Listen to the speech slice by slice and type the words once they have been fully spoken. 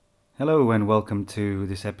Hello and welcome to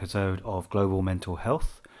this episode of Global Mental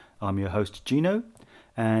Health. I'm your host Gino,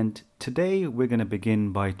 and today we're going to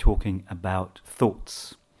begin by talking about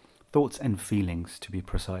thoughts and feelings to be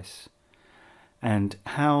precise, and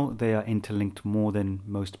how they are interlinked more than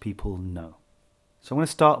most people know. So I want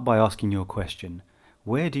to start by asking you a question.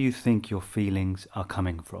 Where do you think your feelings are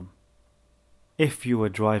coming from? If you are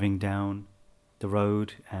driving down the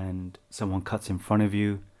road and someone cuts in front of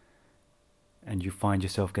you, and you find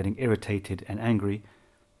yourself getting irritated and angry,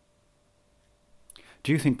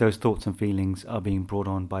 do you think those thoughts and feelings are being brought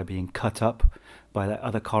on by being cut up by that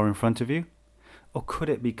other car in front of you? Or could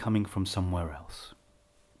it be coming from somewhere else?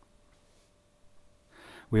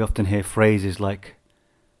 We often hear phrases like,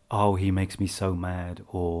 "Oh, he makes me so mad,"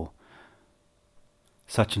 or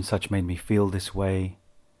 "Such and such made me feel this way,"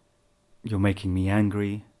 "You're making me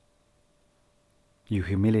angry," "You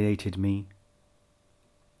humiliated me."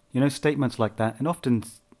 Statements like that. And often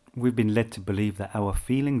we've been led to believe that our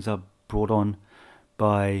feelings are brought on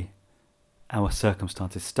by our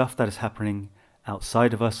circumstances, stuff that is happening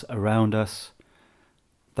outside of us, around us.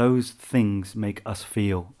 Those things make us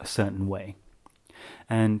feel a certain way.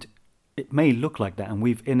 And it may look like that, and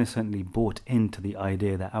we've innocently bought into the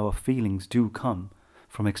idea that our feelings do come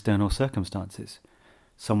from external circumstances.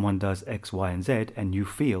 Someone does X, Y, and Z, and you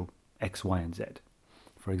feel X, Y, and Z,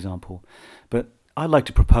 for example. But I'd like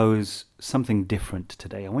to propose something different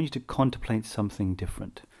today. I want you to contemplate something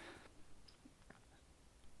different.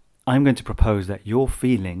 I'm going to propose that your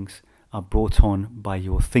feelings are brought on by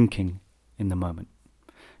your thinking in the moment.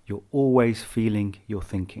 You're always feeling your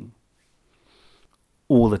thinking.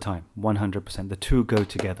 All the time, 100%. The two go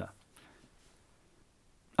together.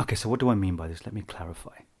 Okay, so what do I mean by this? Let me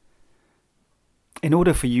clarify. In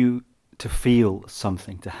order for you to feel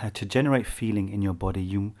something, to generate feeling in your body,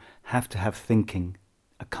 you have to have thinking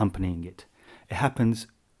accompanying it. It happens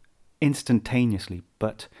instantaneously,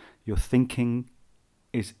 but your thinking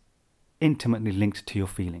is intimately linked to your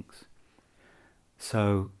feelings.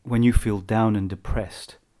 So when you feel down and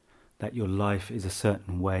depressed, that your life is a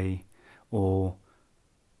certain way, or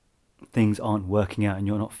things aren't working out and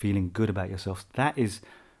you're not feeling good about yourself, that is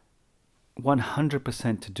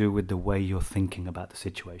 100% to do with the way you're thinking about the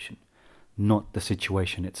situation, not the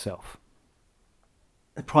situation itself.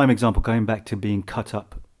 A prime example, going back to being cut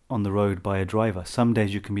up on the road by a driver. Some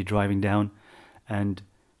days you can be driving down and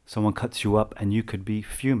someone cuts you up and you could be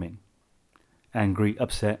fuming, angry,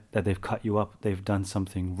 upset that they've cut you up, they've done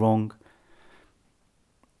something wrong.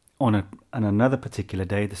 On another particular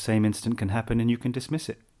day, the same incident can happen and you can dismiss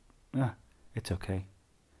it. It's okay.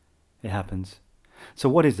 It happens. So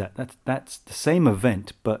what is that? That's the same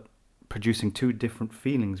event, but producing two different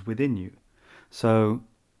feelings within you. So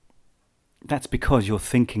that's because you're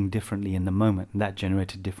thinking differently in the moment, and that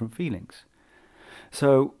generated different feelings.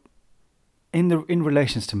 So in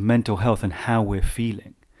relations to mental health and how we're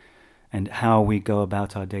feeling and how we go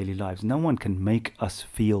about our daily lives, no one can make us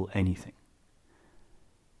feel anything.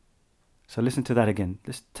 So listen to that again.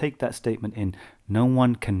 Let's take that statement in. No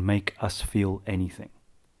one can make us feel anything.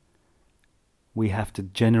 We have to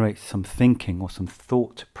generate some thinking or some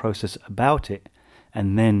thought process about it,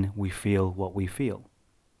 and then we feel what we feel.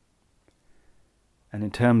 And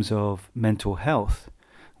in terms of mental health,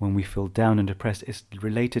 when we feel down and depressed, it's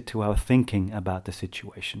related to our thinking about the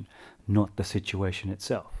situation, not the situation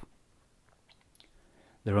itself.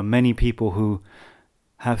 There are many people who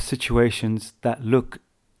have situations that look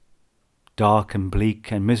dark and bleak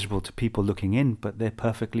and miserable to people looking in, but they're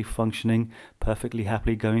perfectly functioning, perfectly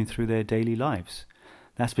happily going through their daily lives.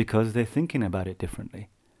 That's because they're thinking about it differently.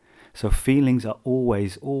 So feelings are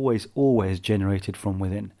always, always, always generated from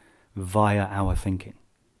within via our thinking.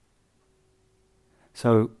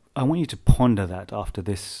 So I want you to ponder that after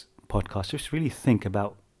this podcast. Just really think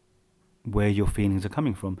about where your feelings are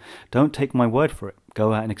coming from. Don't take my word for it.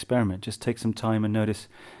 Go out and experiment. Just take some time and notice,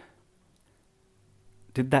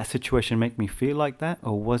 did that situation make me feel like that?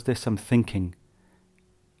 Or was there some thinking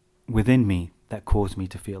within me that caused me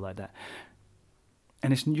to feel like that?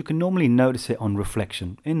 And you can normally notice it on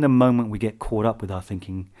reflection. In the moment we get caught up with our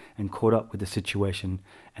thinking and caught up with the situation,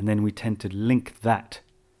 and then we tend to link that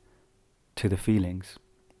to the feelings.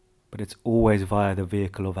 But it's always via the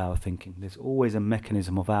vehicle of our thinking. There's always a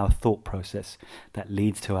mechanism of our thought process that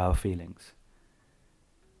leads to our feelings.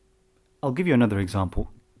 I'll give you another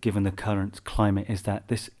example, given the current climate, is that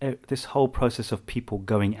this whole process of people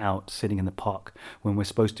going out, sitting in the park when we're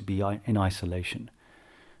supposed to be in isolation,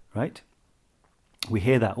 right? We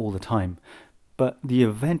hear that all the time, but the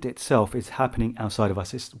event itself is happening outside of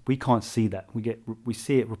us. We can't see that. We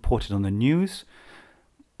see it reported on the news,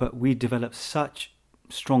 but we develop such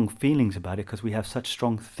strong feelings about it because we have such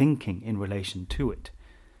strong thinking in relation to it.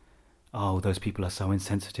 Oh, those people are so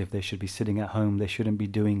insensitive. They should be sitting at home. They shouldn't be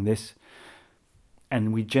doing this.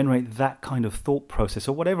 And we generate that kind of thought process,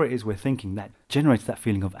 or whatever it is we're thinking, that generates that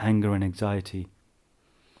feeling of anger and anxiety.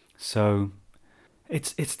 So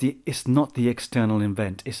it's not the external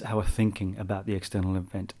event, it's our thinking about the external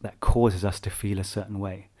event that causes us to feel a certain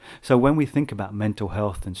way. So when we think about mental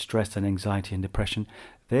health and stress and anxiety and depression,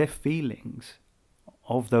 their feelings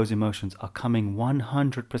of those emotions are coming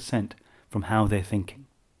 100% from how they're thinking,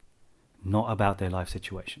 not about their life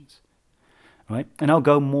situations. Right? And I'll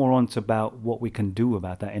go more on to about what we can do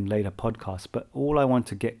about that in later podcasts. But all I want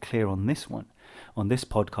to get clear on this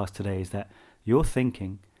podcast today, is that your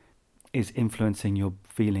thinking is influencing your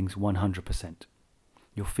feelings 100%.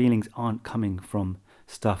 Your feelings aren't coming from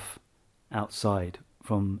stuff outside,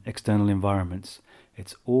 from external environments.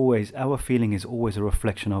 Our feeling is always a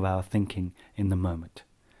reflection of our thinking in the moment.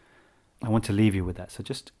 I want to leave you with that. So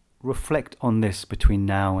just reflect on this between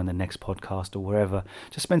now and the next podcast or wherever.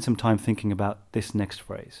 Just spend some time thinking about this next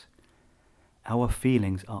phrase. Our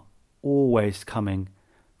feelings are always coming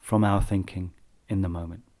from our thinking in the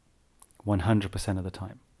moment. 100% of the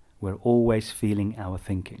time. We're always feeling our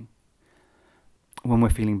thinking. When we're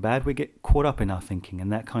feeling bad, we get caught up in our thinking,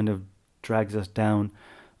 and that kind of drags us down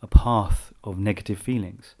a path of negative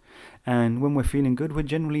feelings. And when we're feeling good, we're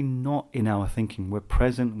generally not in our thinking. We're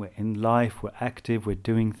present, we're in life, we're active, we're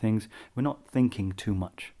doing things. We're not thinking too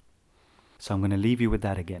much. So I'm going to leave you with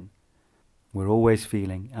that again. We're always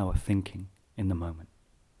feeling our thinking in the moment.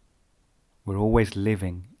 We're always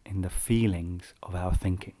living in the feelings of our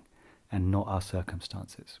thinking and not our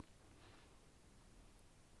circumstances.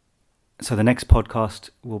 So the next podcast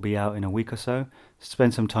will be out in a week or so.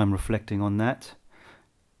 Spend some time reflecting on that.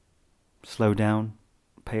 Slow down,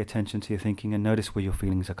 pay attention to your thinking, and notice where your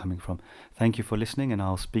feelings are coming from. Thank you for listening, and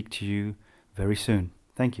I'll speak to you very soon.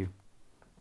 Thank you.